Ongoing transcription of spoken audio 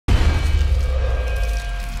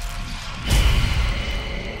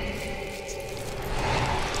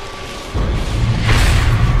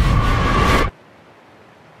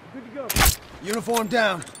Uniform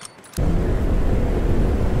down.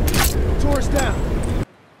 Tourist down.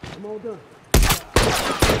 I'm all done.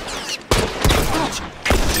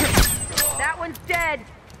 That one's dead.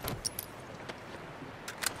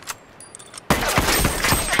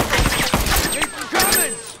 Keep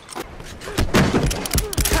coming!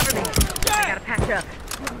 Cover me. I gotta patch up.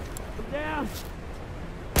 Down.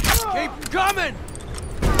 Keep coming!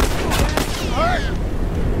 Hurt!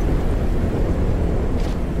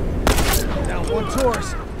 Down one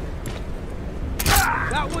tourist.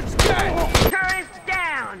 That one's dead! Tourist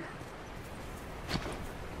down.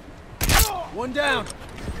 One down.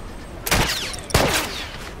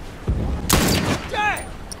 Dead!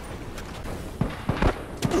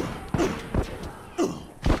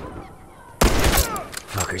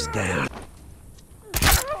 Fucker's down.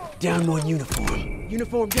 Down one uniform.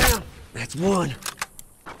 Uniform down. That's one.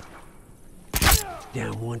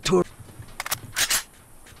 Down one tour.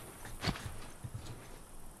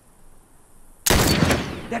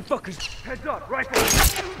 That fucker's heads up, rifle.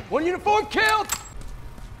 One uniform killed.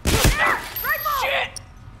 Rifle! Shit!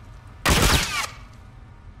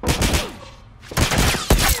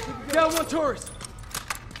 Down one tourist.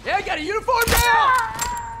 Yeah, I got a uniform down.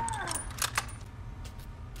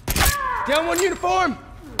 Down one uniform.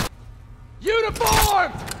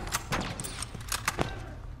 Uniform!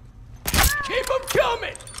 Keep him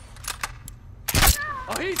coming!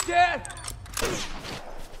 Oh, he's dead!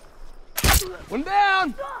 One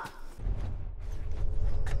down!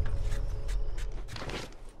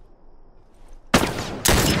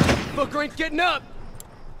 Fucker ain't getting up!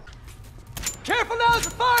 Careful now, it's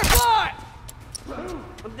a firefly!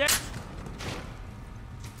 I'm dead.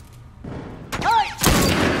 Hey!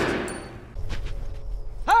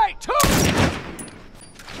 Hey,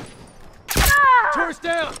 tourist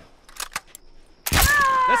down!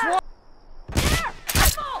 That's one!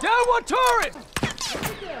 Down one tourist!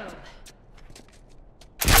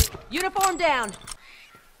 Uniform down.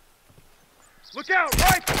 Look out,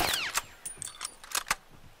 rifle!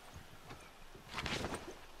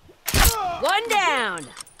 One down.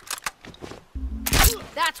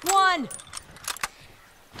 That's one.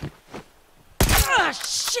 Ah,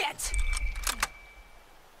 shit!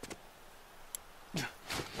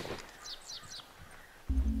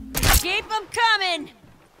 Keep them coming!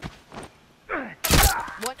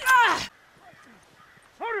 What? Ah!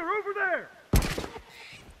 Hunter, over there!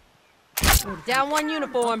 Down one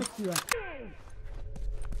uniform.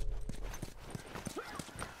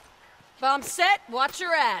 Bomb set, watch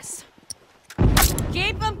your ass.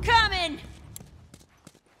 Keep them coming!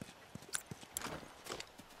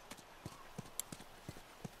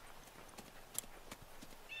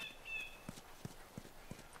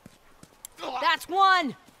 That's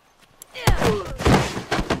one!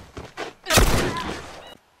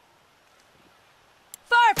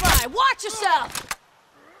 Firefly, watch yourself!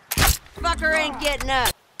 Fucker ain't getting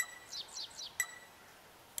up.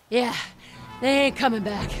 Yeah, they ain't coming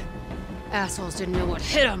back. Assholes didn't know what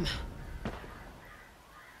hit them.